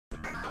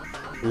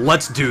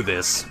Let's do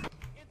this.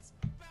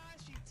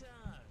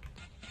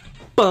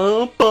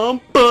 Oh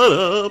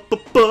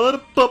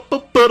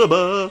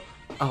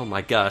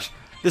my gosh.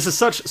 This is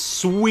such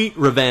sweet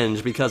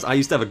revenge because I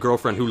used to have a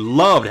girlfriend who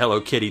loved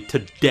Hello Kitty to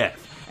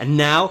death. And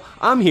now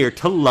I'm here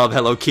to love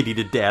Hello Kitty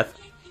to death.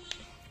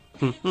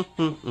 Look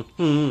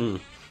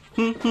at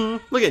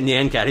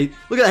Nyan Cat.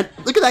 Look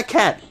at that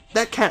cat.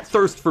 That cat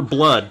thirsts for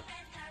blood.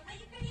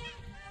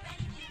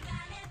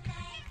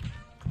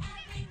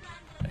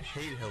 I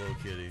hate Hello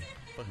Kitty.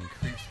 Fucking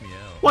creeps me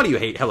out. Why do you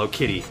hate Hello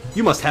Kitty?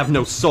 You must have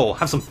no soul.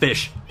 Have some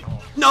fish.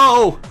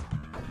 No!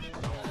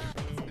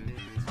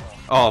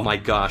 Oh my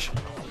gosh.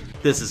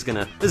 This is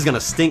gonna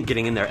stink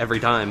getting in there every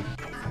time.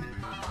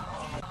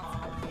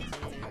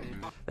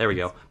 There we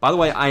go. By the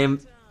way, I am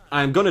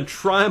gonna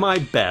try my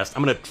best.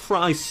 I'm gonna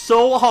try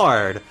so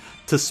hard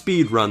to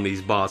speedrun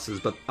these bosses,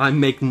 but I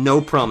make no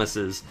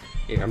promises.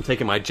 Here, I'm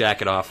taking my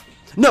jacket off.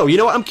 No, you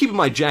know what? I'm keeping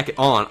my jacket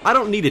on. I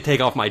don't need to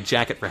take off my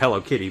jacket for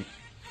Hello Kitty.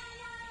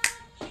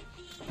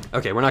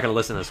 Okay, we're not gonna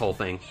listen to this whole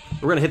thing.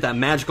 We're gonna hit that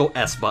magical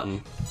S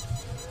button.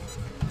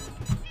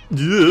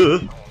 Yeah.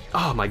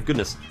 Oh my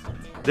goodness.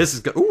 This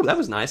is good. Ooh, that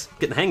was nice.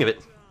 Getting the hang of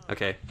it.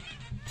 Okay.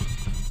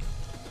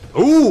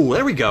 Ooh,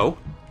 there we go.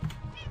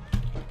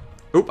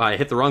 Oop, I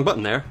hit the wrong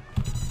button there.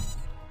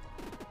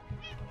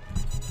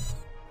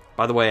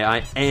 By the way,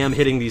 I am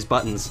hitting these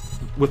buttons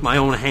with my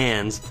own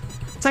hands.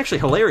 It's actually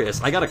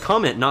hilarious. I got a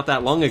comment not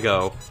that long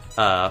ago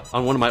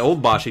on one of my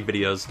old Boshy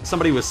videos.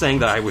 Somebody was saying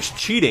that I was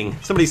cheating.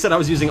 Somebody said I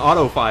was using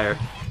auto-fire.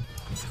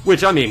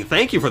 Which, I mean,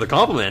 thank you for the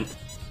compliment.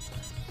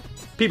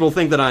 People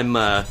think that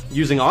I'm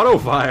using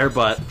auto-fire,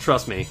 but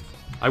trust me.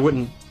 I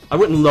wouldn't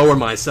lower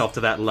myself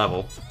to that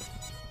level.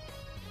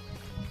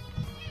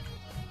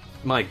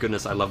 My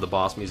goodness, I love the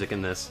boss music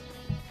in this.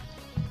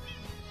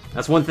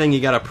 That's one thing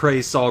you gotta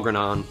praise Solgren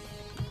on.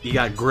 You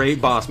got great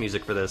boss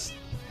music for this.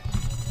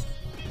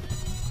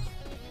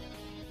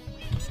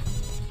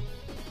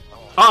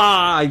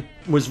 Ah, I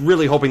was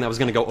really hoping that was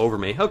gonna go over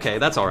me. Okay,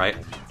 that's alright.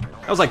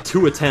 That was like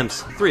 3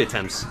 attempts,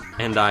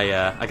 and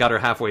I got her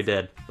halfway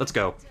dead. Let's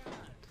go.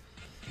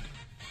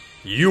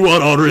 You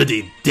are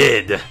already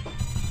dead!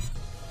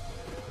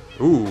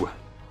 Ooh.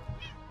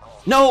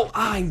 No!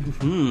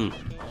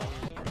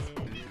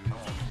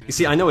 You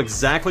see, I know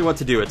exactly what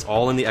to do. It's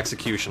all in the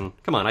execution.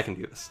 Come on, I can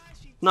do this.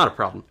 Not a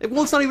problem.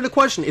 Well, it's not even a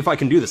question if I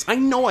can do this. I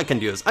know I can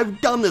do this.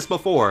 I've done this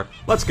before.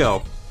 Let's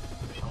go.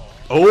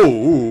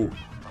 Oh!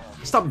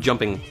 Stop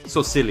jumping.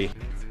 So silly.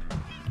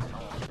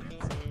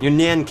 You're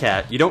Nyan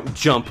Cat. You don't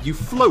jump, you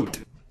float.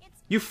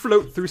 You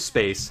float through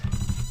space.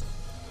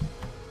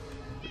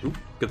 Ooh,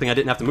 good thing I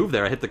didn't have to move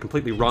there. I hit the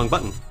completely wrong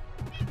button.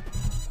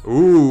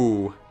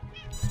 Ooh.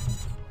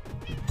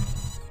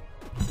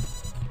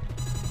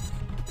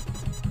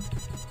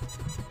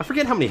 I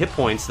forget how many hit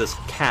points this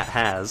cat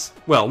has.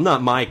 Well,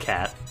 not my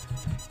cat.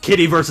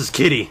 Kitty versus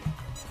Kitty.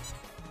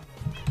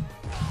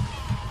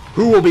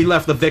 Who will be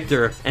left the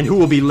victor, and who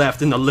will be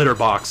left in the litter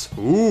box?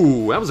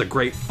 Ooh, that was a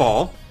great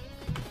fall.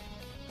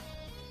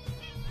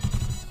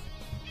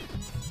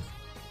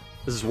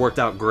 This has worked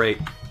out great.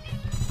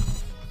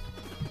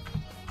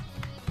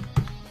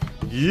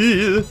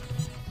 Yeah.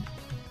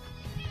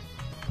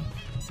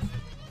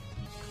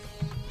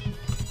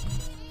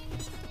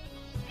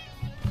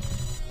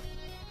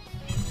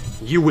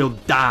 You will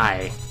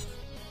die.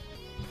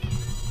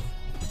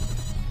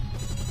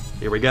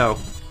 Here we go.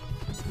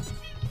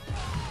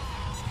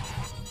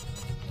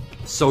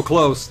 So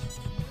close.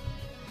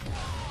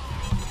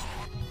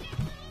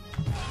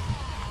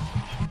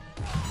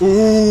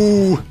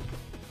 Ooh.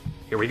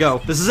 Here we go.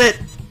 This is it.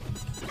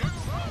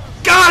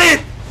 Got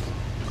it!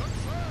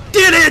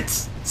 Did it!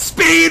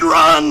 Speed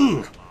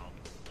run!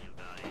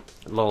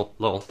 Lol,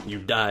 lol, you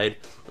died.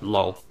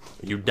 Lol,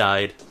 you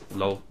died.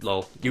 Lol,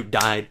 lol, you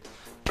died.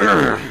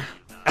 Urgh.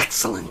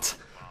 Excellent.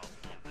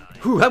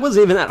 Whew, that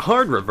wasn't even that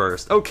hard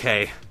reversed.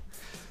 Okay.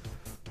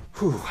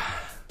 Whew.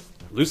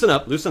 Loosen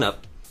up, loosen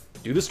up.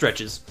 Do the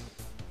stretches.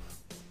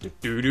 Do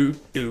do do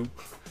do.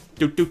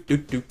 Do do do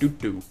do do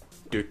do.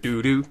 Do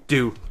do do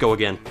do. Go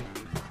again.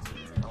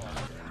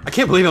 I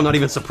can't believe I'm not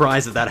even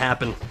surprised that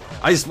happened.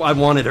 I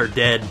wanted her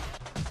dead.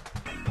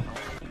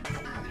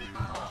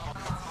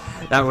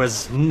 That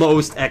was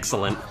most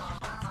excellent.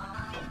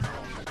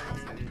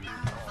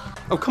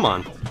 Oh, come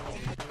on.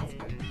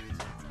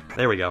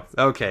 There we go.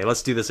 Okay,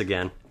 let's do this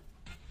again.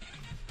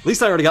 At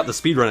least I already got the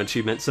speedrun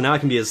achievement, so now I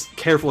can be as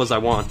careful as I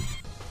want.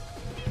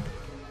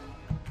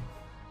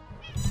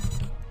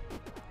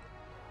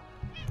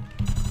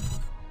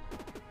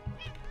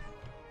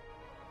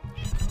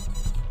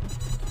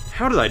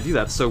 How did I do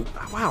that? So,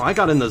 wow, I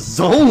got in the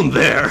zone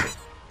there!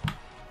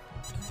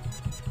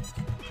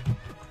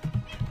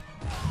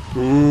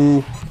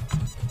 Ooh.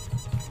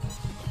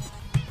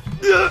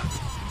 Yeah.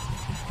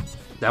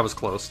 That was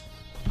close.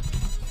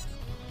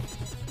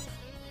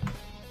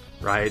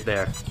 Right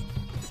there.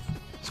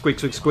 Squeak,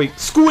 squeak, squeak.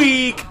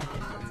 Squeak!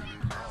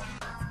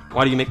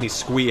 Why do you make me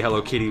squee,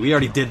 Hello Kitty? We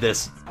already did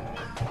this.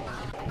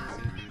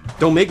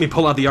 Don't make me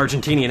pull out the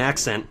Argentinian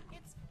accent.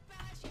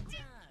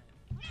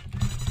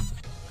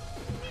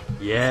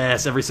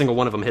 Yes, every single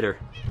one of them hit her.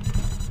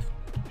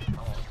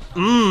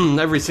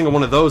 Every single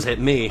one of those hit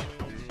me.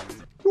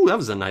 Ooh, that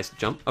was a nice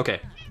jump.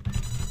 Okay.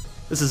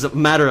 This is a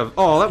matter of...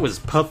 Oh, that was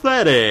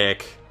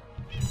pathetic.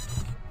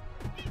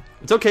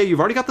 It's okay, you've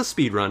already got the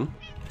speed run.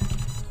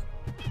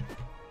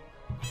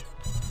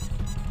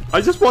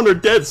 I just want her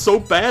dead so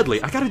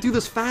badly. I gotta do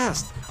this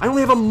fast. I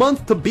only have a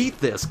month to beat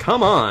this.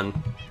 Come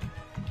on.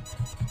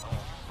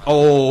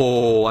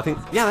 Oh, I think...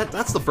 Yeah,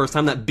 that's the first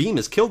time that beam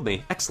has killed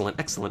me. Excellent,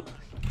 excellent.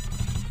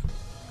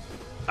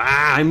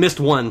 Ah, I missed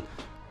one.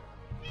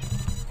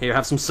 Here,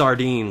 have some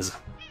sardines.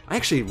 I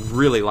actually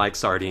really like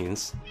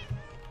sardines.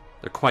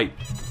 They're quite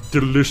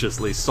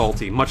deliciously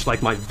salty, much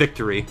like my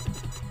victory.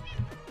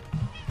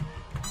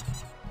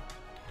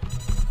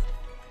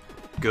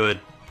 Good.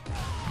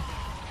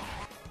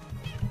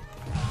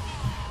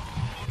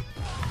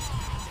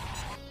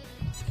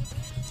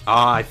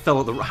 Ah, I fell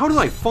at the... How did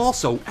I fall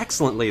so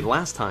excellently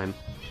last time?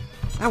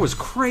 That was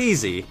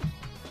crazy.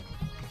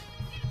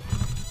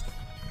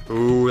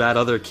 Ooh, that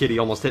other kitty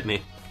almost hit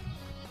me.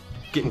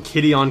 Getting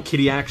kitty on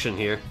kitty action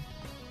here.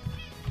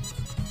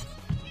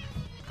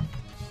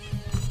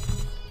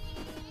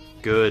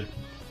 Good.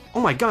 Oh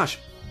my gosh!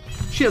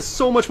 She has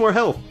so much more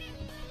health!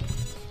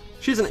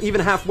 She isn't even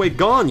halfway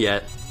gone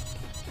yet!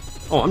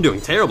 Oh, I'm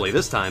doing terribly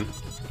this time.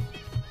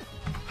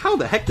 How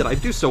the heck did I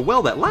do so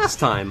well that last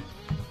time?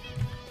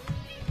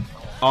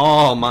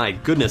 Oh my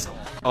goodness.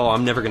 Oh,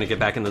 I'm never gonna get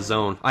back in the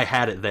zone. I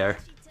had it there.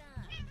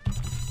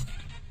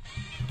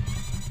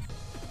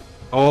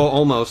 Oh,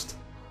 almost.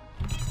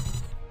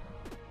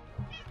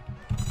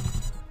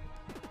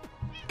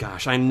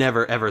 Gosh, I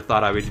never ever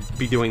thought I would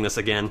be doing this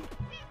again.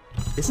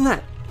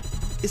 Isn't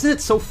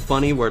it so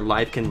funny where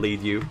life can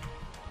lead you?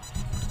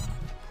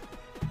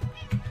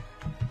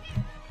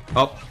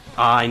 Oh,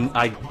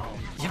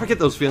 you ever get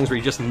those feelings where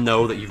you just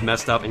know that you've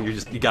messed up and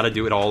you gotta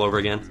do it all over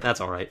again? That's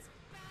alright.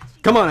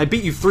 Come on, I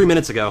beat you 3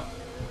 minutes ago.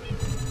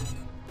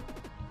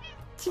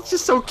 He's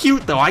just so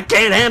cute though, I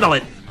can't handle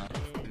it!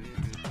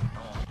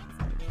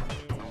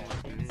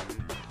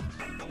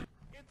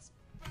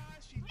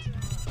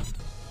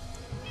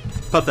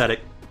 Pathetic.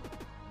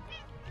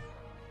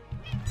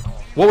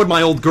 What would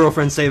my old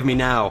girlfriend say of me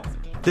now?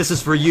 This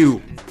is for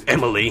you,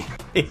 Emily.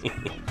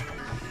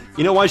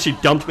 You know why she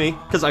dumped me?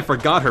 Because I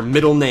forgot her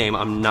middle name.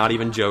 I'm not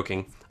even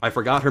joking. I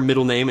forgot her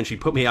middle name and she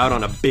put me out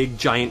on a big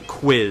giant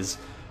quiz.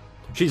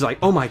 She's like,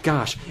 oh my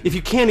gosh, if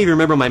you can't even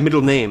remember my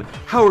middle name,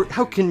 how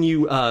can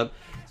you,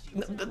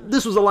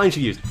 this was a line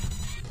she used.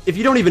 If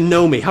you don't even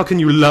know me, how can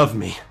you love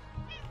me?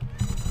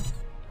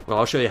 Well,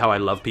 I'll show you how I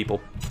love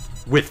people.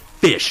 With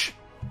fish.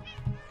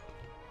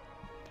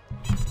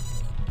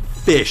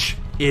 Fish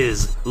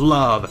is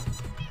love.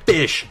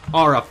 Fish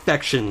are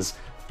affections.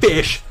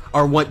 Fish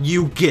are what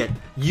you get.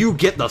 You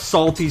get the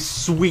salty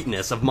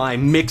sweetness of my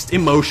mixed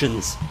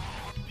emotions.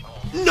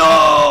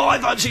 No! I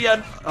thought she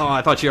had... Oh,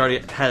 I thought she already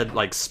had,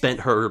 like, spent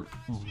her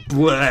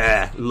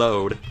bleh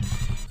load.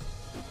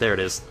 There it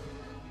is.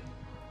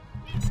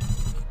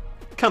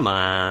 Come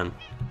on.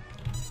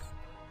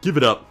 Give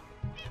it up.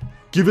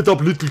 Give it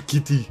up, little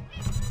kitty.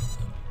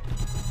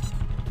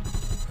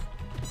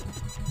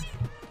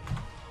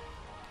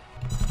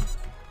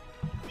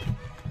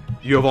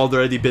 You have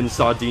already been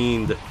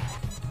sardined.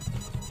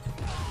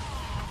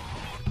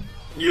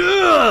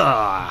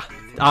 Yeah!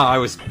 Ah, I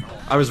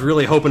was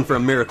really hoping for a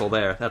miracle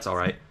there. That's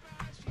alright.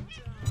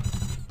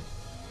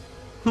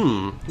 A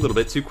little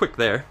bit too quick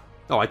there.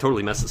 Oh, I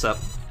totally messed this up.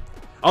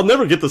 I'll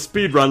never get the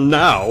speed run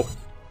now.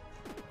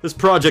 This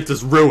project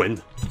is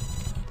ruined.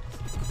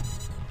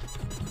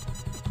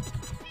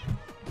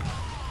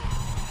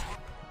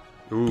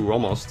 Ooh,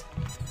 almost.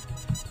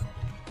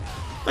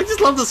 I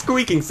just love the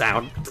squeaking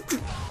sound.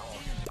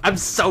 I'm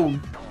so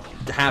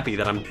happy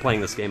that I'm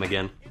playing this game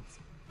again.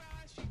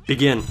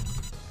 Begin.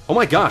 Oh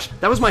my gosh,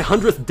 that was my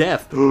 100th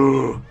death.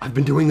 I've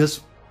been doing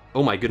this.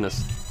 Oh my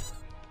goodness.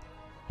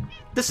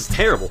 This is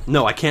terrible.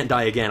 No, I can't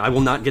die again. I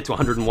will not get to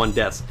 101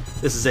 deaths.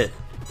 This is it.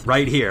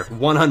 Right here.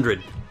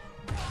 100.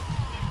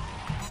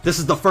 This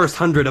is the first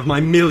 100 of my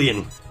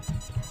million.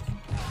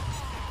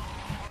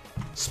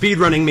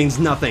 Speedrunning means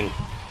nothing.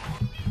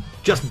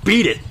 Just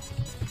beat it.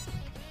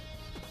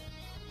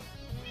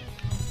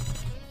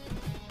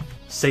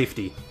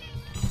 Safety.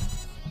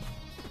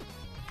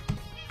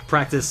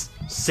 Practice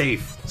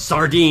safe.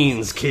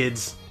 Sardines,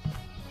 kids.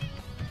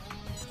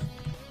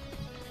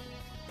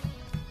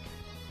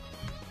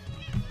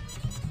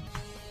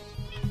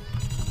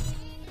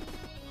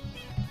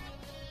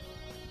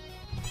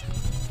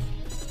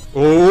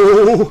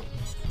 Oh!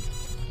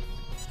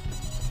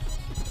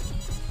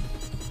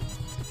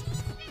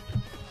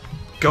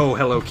 Go,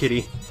 Hello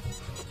Kitty.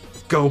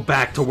 Go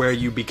back to where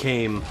you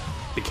became...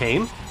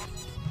 Became?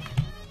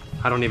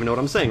 I don't even know what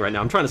I'm saying right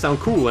now. I'm trying to sound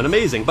cool and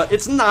amazing, but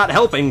it's not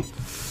helping.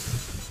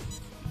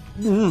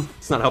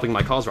 It's not helping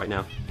my cause right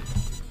now.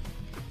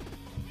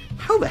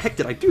 How the heck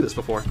did I do this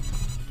before?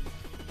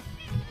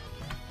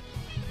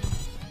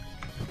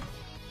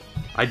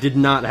 I did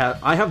not have...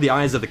 I have the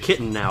eyes of the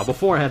kitten now.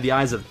 Before I had the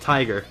eyes of the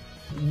tiger.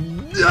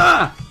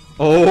 Ah!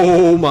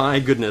 Oh my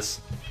goodness.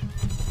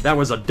 That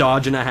was a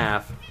dodge and a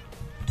half.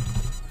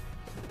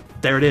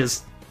 There it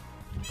is.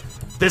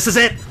 This is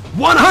it!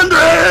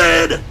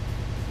 100!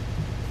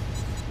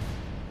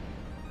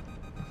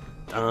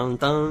 Dun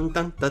dun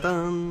dun dun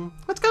dun.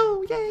 Let's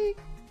go! Yay!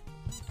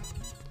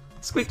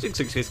 Squeak, squeak,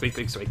 squeak, squeak,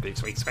 squeak, squeak, squeak,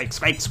 squeak, squeak,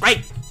 squeak,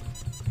 squeak!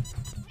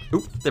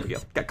 Oop, there we go.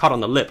 Got caught on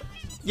the lip.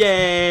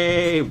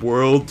 Yay!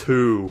 World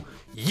 2.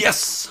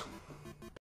 Yes!